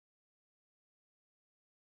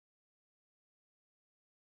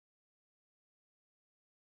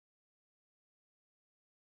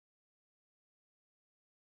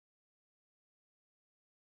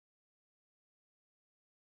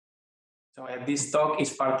This talk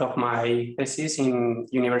is part of my thesis in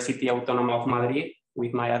University Autónoma of Madrid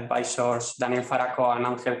with my advisors Daniel Faraco and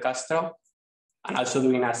Ángel Castro, and also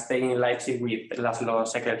doing a stay in Leipzig with Laszlo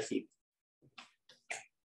Sekelhit.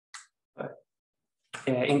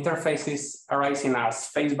 Interfaces arising as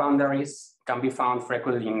phase boundaries can be found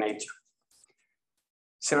frequently in nature.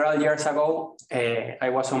 Several years ago, I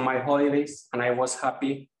was on my holidays and I was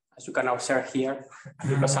happy, as you can observe here,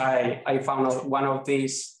 because I found one of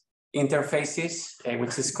these interfaces,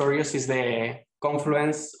 which is curious, is the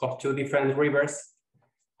confluence of two different rivers.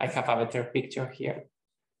 I have a better picture here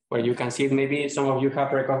where you can see it. Maybe some of you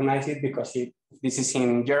have recognized it because this is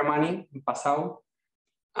in Germany, in Passau.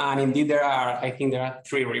 And indeed I think there are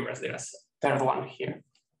three rivers. There's a third one here.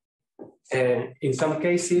 In some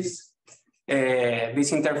cases,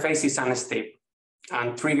 this interface is unstable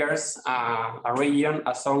and triggers a region,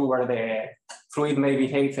 a zone where the fluid may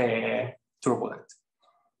behave turbulent.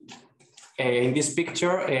 In this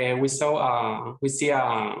picture, we see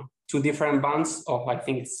two different bands of, I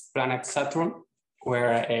think it's planet Saturn,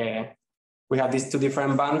 where we have these two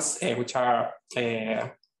different bands, which are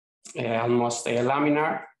almost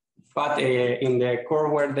laminar. But in the core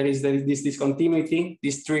where there is this discontinuity,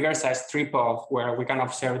 this triggers a strip of where we can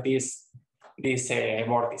observe these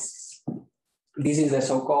vortices. This is the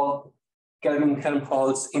so-called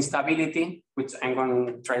Kelvin-Helmholtz instability, which I'm going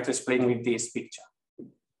to try to explain with this picture.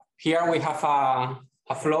 Here we have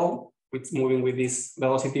a flow which is moving with this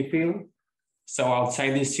velocity field. So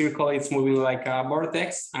outside this circle, it's moving like a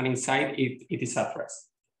vortex, and inside it is at rest.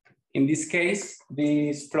 In this case,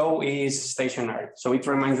 this flow is stationary, so it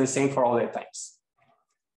remains the same for all the times.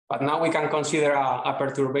 But now we can consider a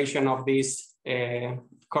perturbation of this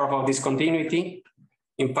curve of discontinuity.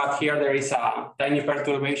 In fact, here there is a tiny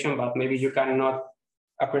perturbation, but maybe you cannot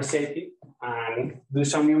appreciate it, and do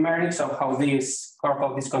some numerics of how this curve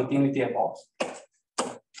of discontinuity evolves.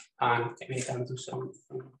 And maybe we can do some.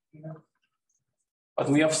 What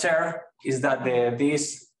we observe is that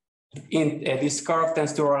this curve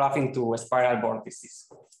tends to roll up into spiral vortices.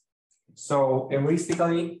 So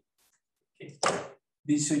heuristically,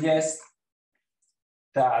 this suggests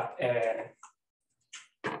that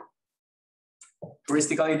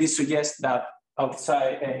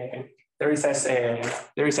outside there is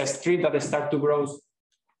a strip that starts to grow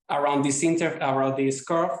around this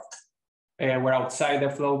curve, where outside the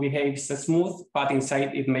flow behaves smooth, but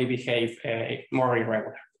inside it may behave more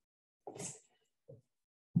irregular.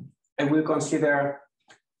 And we'll consider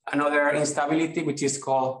another instability, which is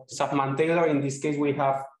called Subman-Taylor. In this case, we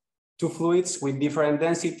have two fluids with different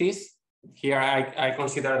densities. Here, I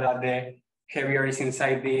consider that the heavier is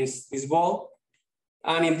inside this ball.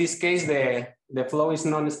 And in this case, the flow is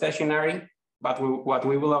non-stationary, but what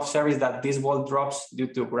we will observe is that this ball drops due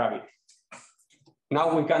to gravity.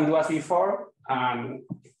 Now we can do as before and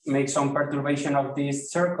make some perturbation of this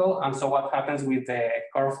circle. And so what happens with the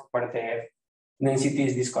curve where the density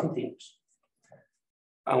is discontinuous?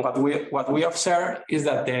 And what we observe is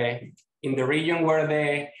that in the region where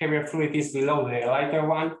the heavier fluid is below the lighter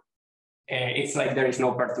one, it's like there is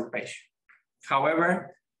no perturbation.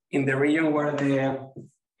 However, in the region where the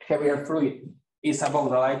heavier fluid is above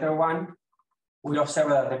the lighter one, we observe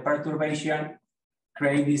that the perturbation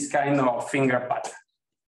creates this kind of finger pattern.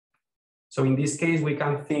 So in this case, we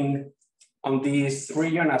can think on this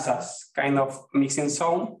region as a kind of mixing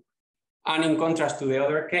zone. And in contrast to the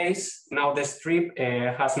other case, now the strip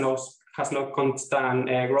has no constant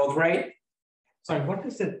growth rate. Sorry, what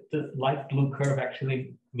does the light blue curve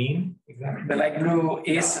actually mean exactly? The light blue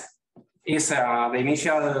is the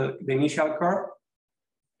initial curve.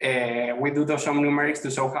 We do some numerics to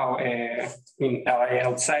show how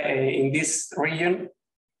outside in this region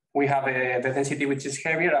we have the density which is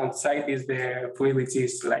heavier. Outside is the fluid which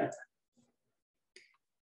is lighter.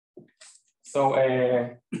 So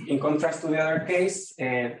in contrast to the other case,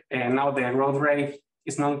 now the growth rate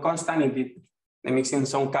is non-constant. Indeed, the mixing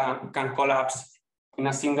zone can collapse in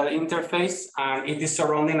a single interface, and it is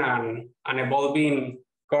surrounding an evolving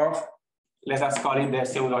curve. Let us call it the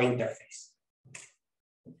pseudo interface.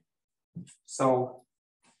 So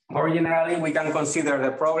more generally, we can consider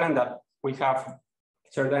the problem that we have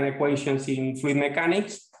certain equations in fluid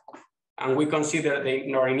mechanics, and we consider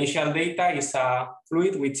our initial data is a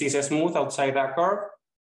fluid which is smooth outside a curve,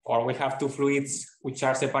 or we have two fluids which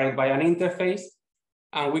are separated by an interface,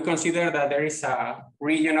 and we consider that there is a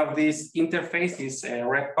region of this interface, this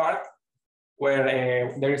red part, where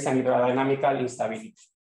there is an hydrodynamical instability.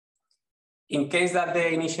 In case that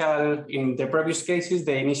in the previous cases,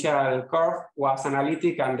 the initial curve was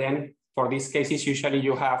analytic, and then for these cases, usually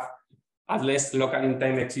you have at least local in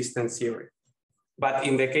time existence theory. But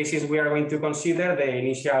in the cases we are going to consider, the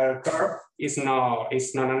initial curve is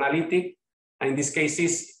non-analytic. And in these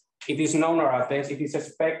cases, it is known, or at least it is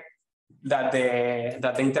expected, that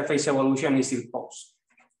the interface evolution is imposed.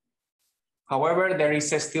 However, there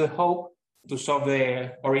is still hope to solve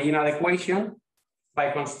the original equation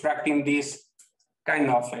by constructing this kind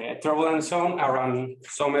of turbulent zone around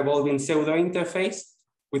some evolving pseudo interface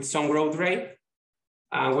with some growth rate.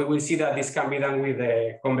 And we will see that this can be done with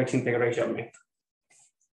the convex integration method.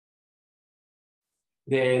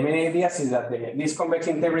 The main idea is that this convex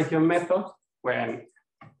integration method, when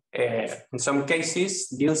in some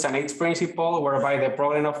cases yields an H principle whereby the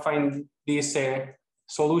problem of finding these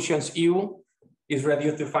solutions U is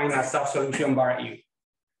reduced to find a sub-solution bar U.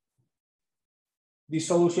 These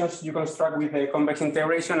solutions you construct with the convex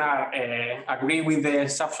integration are agree with the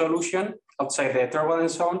sub-solution outside the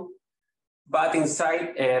turbulent zone, but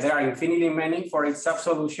inside there are infinitely many for each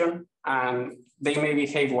sub-solution, and they may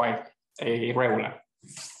behave wildly, irregular.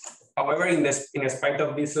 However, in spite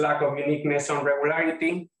of this lack of uniqueness on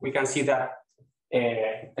regularity, we can see that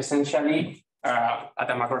essentially at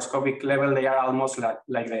a macroscopic level, they are almost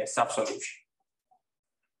like the sub-solution.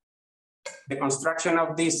 The construction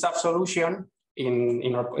of this sub-solution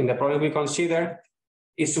in the problem we consider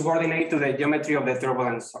is subordinate to the geometry of the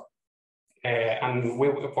turbulent zone. And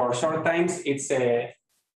for short times,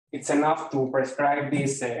 it's enough to prescribe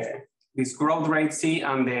this growth rate C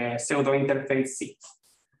and the pseudo interface C.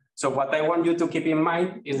 So what I want you to keep in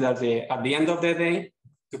mind is that at the end of the day,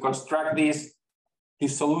 to construct this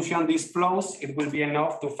solution, these flows, it will be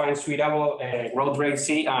enough to find suitable growth rate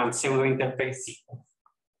C and pseudo interface C.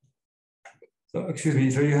 So excuse me,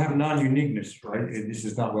 so you have non-uniqueness, right? This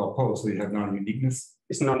is not well posed, so you have non-uniqueness.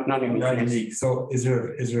 It's not non-unique. So is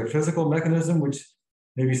there a physical mechanism which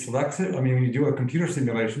maybe selects it? I mean, when you do a computer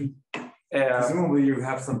simulation, presumably you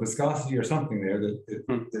have some viscosity or something there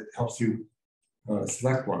that helps you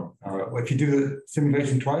select one. If you do the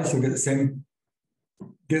simulation twice, you'll get the same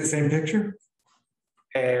picture.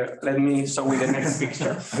 Let me show you the next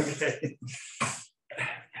picture. Okay.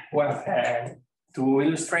 Well, to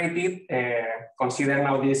illustrate it, consider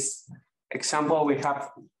now this example. We have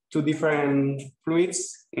two different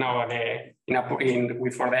fluids now for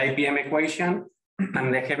the IPM equation,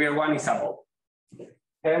 and the heavier one is above.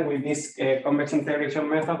 And with this convex integration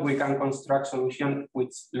method, we can construct solutions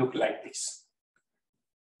which look like this.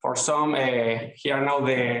 For some, here now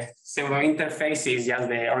the pseudo interface is just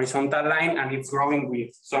the horizontal line, and it's growing with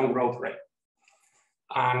some growth rate.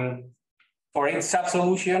 And for each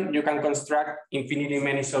sub-solution, you can construct infinitely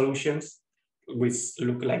many solutions which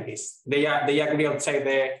look like this. They agree outside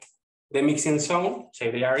the mixing zone,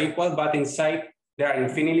 so they are equal, but inside there are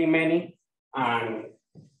infinitely many, and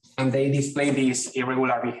they display this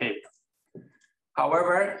irregular behavior.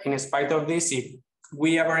 However, in spite of this, if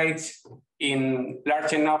we average in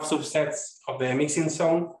large enough subsets of the mixing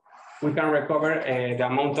zone, we can recover the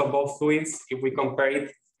amount of both fluids if we compare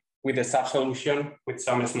it with the sub-solution with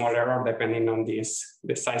some small error depending on the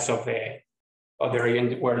size of the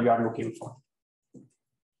region where you are looking for.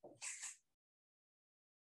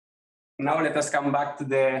 Now let us come back to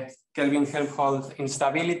the Kelvin-Helmholtz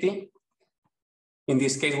instability. In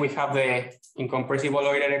this case, we have the incompressible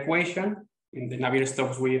Euler equation in the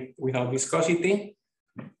Navier-Stokes without viscosity.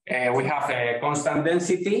 We have a constant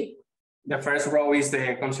density. The first row is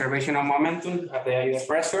the conservation of momentum at the ideal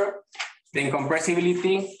pressure, the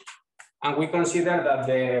incompressibility, and we consider that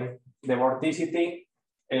the vorticity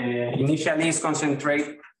initially is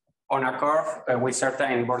concentrated on a curve with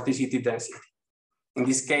certain vorticity density. In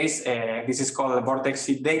this case, this is called the vortex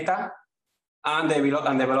seed data, and the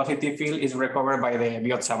velocity field is recovered by the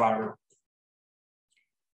Biot-Savart.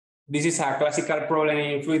 This is a classical problem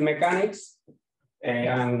in fluid mechanics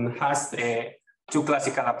and has two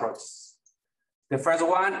classical approaches. The first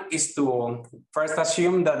one is to first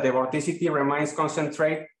assume that the vorticity remains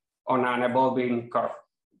concentrated on an evolving curve.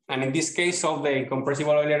 And in this case, solve the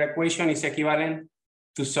incompressible Euler equation is equivalent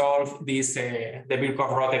to solve this the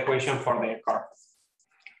Birkhoff-Roth equation for the curve.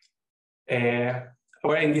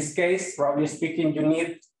 Where in this case, broadly speaking, you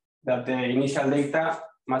need that the initial data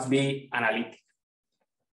must be analytic.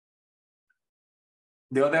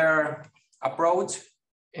 The other approach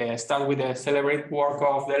starts with the celebrated work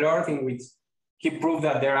of Delort, in which he proved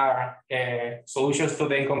that there are solutions to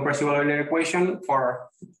the incompressible Euler equation for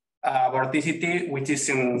vorticity, which is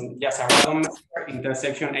in just a random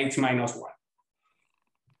intersection h-1.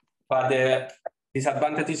 But the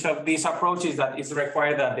disadvantages of this approach is that it's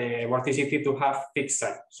required that the vorticity to have fixed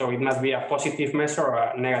sign. So it must be a positive measure or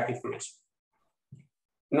a negative measure.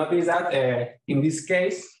 Notice that in this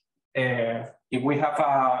case, if we have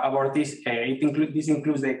a vortex, this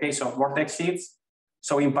includes the case of vortex sheets.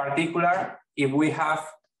 So in particular, if we have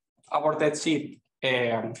a vortex sheet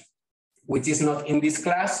which is not in this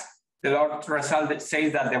class, the last result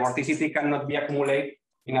says that the vorticity cannot be accumulated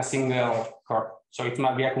in a single curve. So it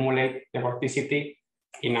must be accumulated the vorticity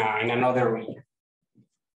in another region.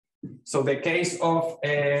 So the case of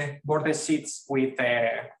vortex sheets with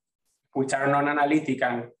which are non-analytic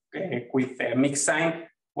and with mixed sign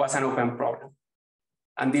was an open problem.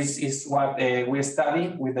 And this is what we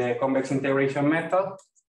study with the convex integration method.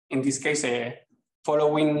 In this case,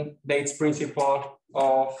 following Date's principle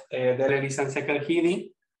of Delelis and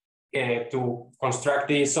Sekel-Hidi to construct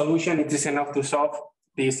the solution, it is enough to solve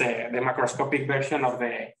this the macroscopic version of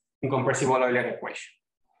the incompressible Euler equation.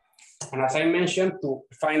 And as I mentioned, to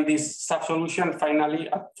find this subsolution, finally,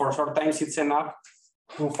 for short times, it's enough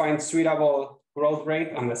to find suitable growth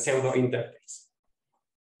rate on the pseudo interface.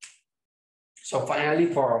 So finally,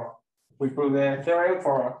 we prove the theorem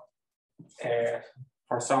for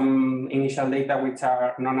some initial data which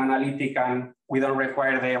are non-analytic and we don't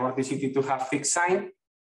require the vorticity to have fixed sign.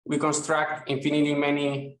 We construct infinitely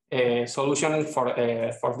many solutions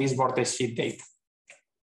for this vortex sheet data.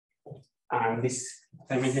 And this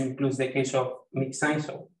dimension includes the case of mixed sign,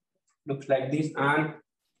 so looks like this. And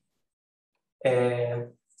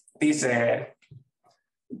this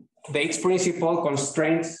Date's principle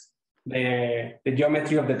constrains the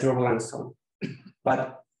geometry of the turbulence zone,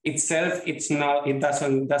 but itself it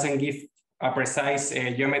doesn't give a precise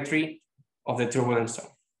geometry of the turbulence zone.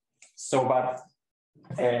 So, but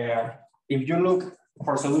if you look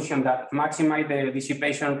for solution that maximize the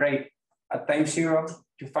dissipation rate at time zero,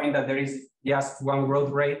 you find that there is just one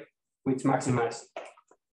growth rate which maximizes.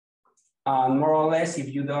 And more or less,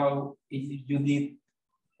 if you did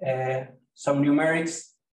some numerics,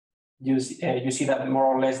 you see that more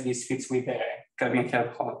or less this fits with the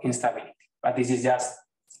Kelvin-Helmholtz instability. But this is just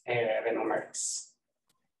the numerics.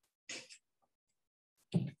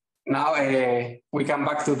 Now we come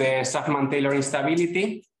back to the Safman-Taylor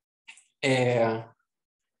instability. In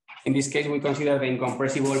this case, we consider the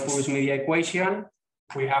incompressible Purus media equation.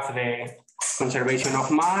 We have the conservation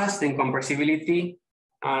of mass, the incompressibility,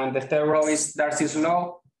 and the third row is Darcy's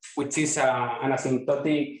law, which is an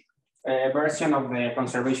asymptotic version of the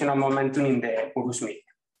conservation of momentum in the Purus media.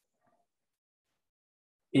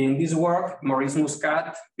 In this work, Maurice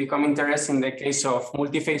Muscat became interested in the case of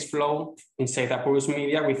multi-phase flow inside a porous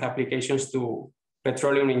media with applications to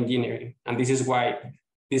petroleum engineering. And this is why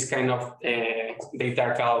this kind of data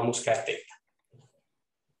are called Muscat data.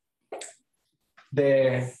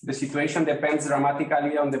 The situation depends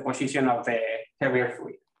dramatically on the position of the heavier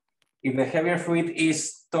fluid. If the heavier fluid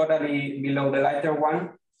is totally below the lighter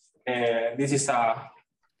one, this is a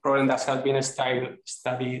problem that has been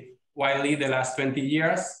studied widely the last 20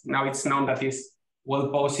 years. Now it's known that it's well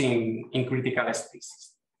posed in critical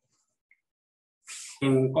species.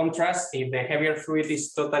 In contrast, if the heavier fluid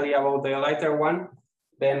is totally above the lighter one,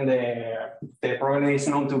 then the problem is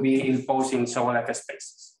known to be ill-posed in subalike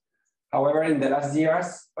spaces. However, in the last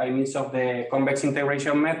years, by means of the convex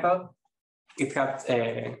integration method, it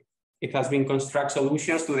has been construct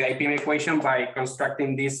solutions to the IPM equation by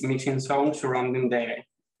constructing this mixing zone surrounding the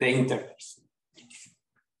interface.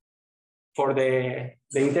 For the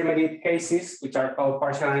intermediate cases, which are called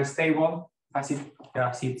partial unstable, has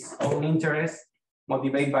its own interest,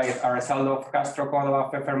 motivated by a result of Castro, Cordova,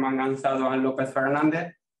 Pfefferman, Gonzalo, and Lopez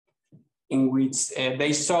Fernandez, in which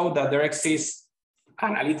they show that there exists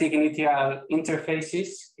analytic initial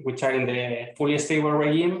interfaces, which are in the fully stable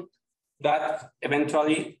regime, that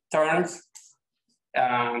eventually turns.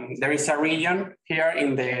 There is a region here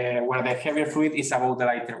where the heavier fluid is above the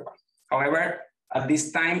lighter one. However, at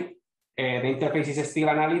this time, the interface is still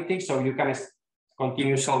analytic, so you can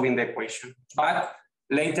continue solving the equation. But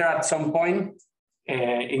later, at some point,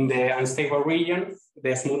 in the unstable region,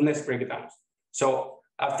 the smoothness breaks down. So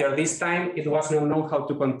after this time, it was not known how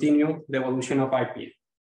to continue the evolution of IPM.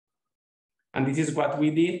 And this is what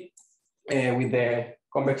we did with the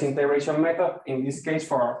convex integration method. In this case,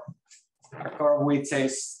 for a curve which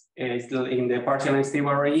is in the partial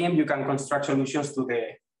unstable regime, you can construct solutions to the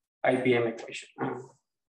IPM equation.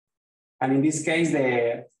 And in this case,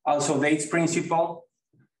 also Date's principle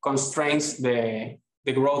constrains the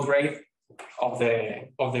growth rate of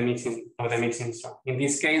the mixing zone. In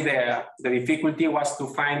this case, the difficulty was to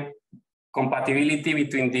find compatibility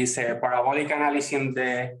between this parabolic analysis in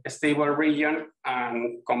the stable region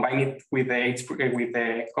and combine it with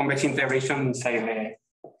the convex integration inside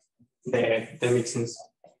the mixing zone.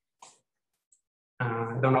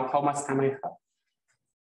 I don't know how much time I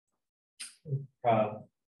have.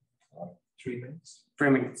 3 minutes. 3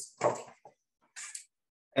 minutes. Okay.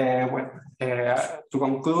 To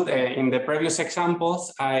conclude, in the previous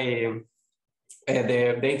examples, the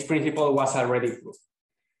dates principle was already proved.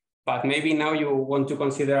 But maybe now you want to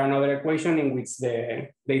consider another equation in which the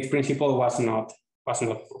dates principle was not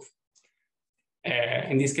proved.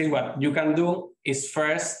 In this case, what you can do is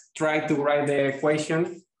first try to write the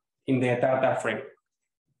equation in the data frame.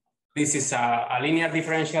 This is a linear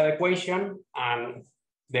differential equation, and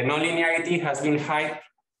the nonlinearity has been hid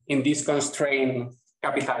in this constraint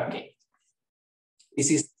capital K. This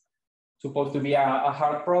is supposed to be a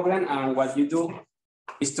hard problem, and what you do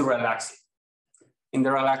is to relax it. In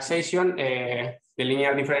the relaxation, the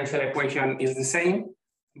linear differential equation is the same,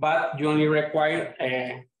 but you only require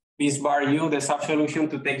this bar U, the subsolution,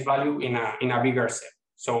 to take value in a bigger set.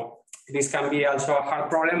 So this can be also a hard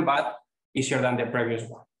problem, but easier than the previous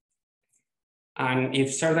one. And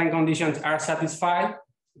if certain conditions are satisfied,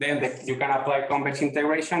 then you can apply convex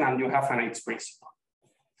integration and you have an H principle.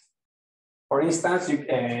 For instance,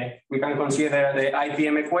 we can consider the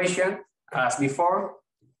IPM equation as before.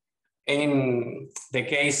 In the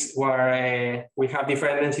case where we have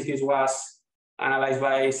different densities was analyzed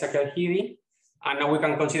by Sakir-Hidi. And now we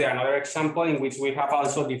can consider another example in which we have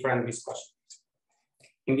also different viscosities.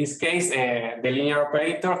 In this case, the linear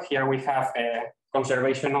operator, here we have a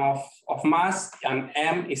conservation of mass, and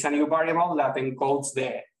M is a new variable that encodes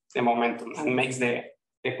the momentum and makes the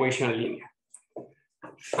equation linear.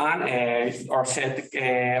 And our set,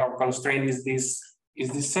 our constraint is this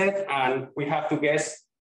set, and we have to guess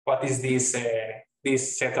what is this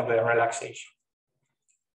set of the relaxation.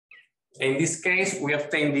 In this case, we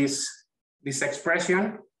obtain this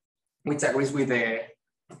expression, which agrees with the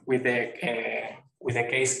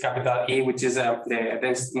case capital E, which is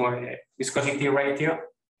the viscosity ratio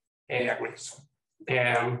agrees.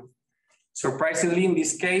 Surprisingly, in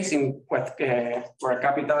this case, where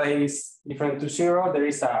capital A is different to 0, there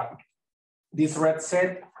is this red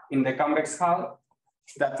set in the convex hull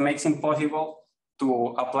that makes it impossible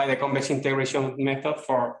to apply the convex integration method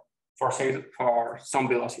for some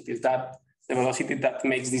velocities, that the velocity that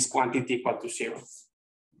makes this quantity equal to 0.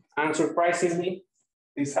 And surprisingly,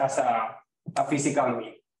 this has a physical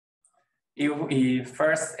mean. If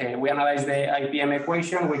first we analyze the IPM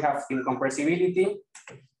equation, we have incompressibility,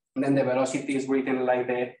 and then the velocity is written like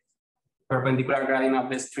the perpendicular gradient of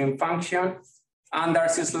the stream function, and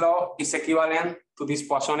Darcy's law is equivalent to this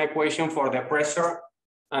Poisson equation for the pressure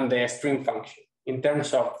and the stream function. In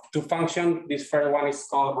terms of two functions, this first one is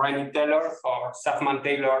called Rayleigh-Taylor or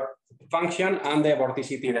Safman-Taylor function, and the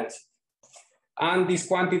vorticity density. And this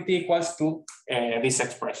quantity equals to this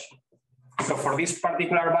expression. So for these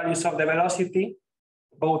particular values of the velocity,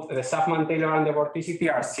 both the Safman-Taylor and the vorticity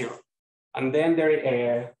are 0. And then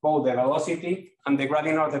both the velocity and the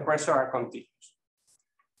gradient of the pressure are continuous.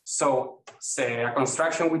 So say a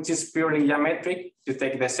construction which is purely geometric, you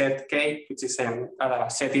take the set K, which is a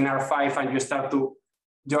set in R5, and you start to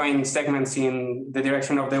join segments in the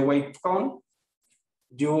direction of the wave cone.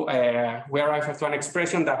 We arrive at an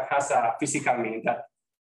expression that has a physical mean, that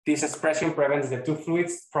this expression prevents the two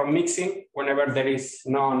fluids from mixing whenever there is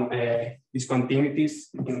discontinuities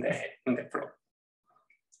in the flow.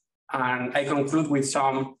 And I conclude with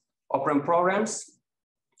some open programs.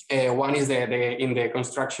 One is in the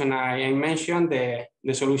construction I mentioned,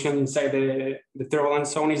 the solution inside the turbulent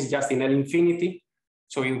zone is just in L infinity.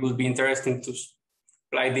 So it would be interesting to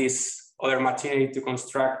apply this other machinery to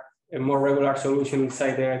construct a more regular solution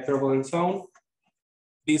inside the turbulent zone.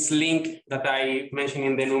 This link that I mentioned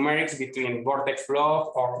in the numerics between vortex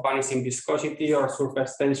flow or vanishing viscosity or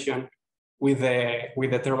surface tension with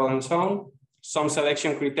the turbulent zone. Some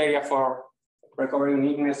selection criteria for recovering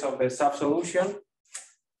uniqueness of the subsolution.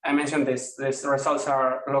 I mentioned these results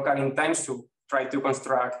are local in times to try to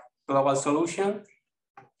construct global solution.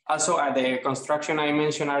 Also, the construction I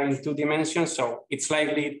mentioned are in 2 dimensions, so it's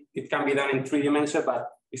likely it can be done in 3 dimensions, but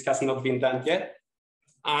this has not been done yet.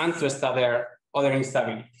 And to study other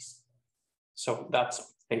instabilities. So that's all.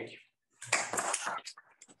 Thank you.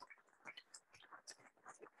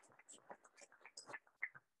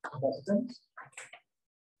 Questions?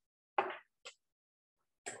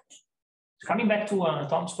 Coming back to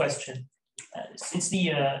Tom's question, since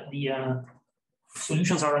the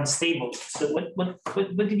solutions are unstable, so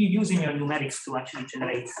what did you use in your numerics to actually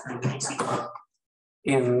generate the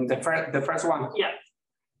In the first one, yeah.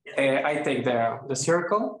 I take the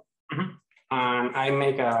circle, and I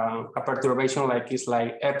make a perturbation like it's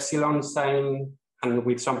like epsilon sign and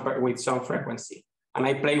with some frequency, and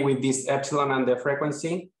I play with this epsilon and the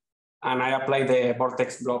frequency and I apply the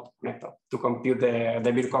vortex blob method to compute the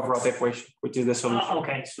Birkhoff-Roth equation, which is the solution.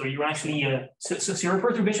 Okay, so you're actually so your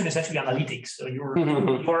perturbation is actually analytics. So you're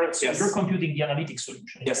Yes. you're computing the analytic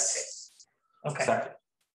solution. Yes. Okay. Exactly.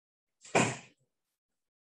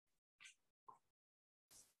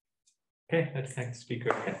 Okay, let's thank the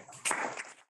speaker.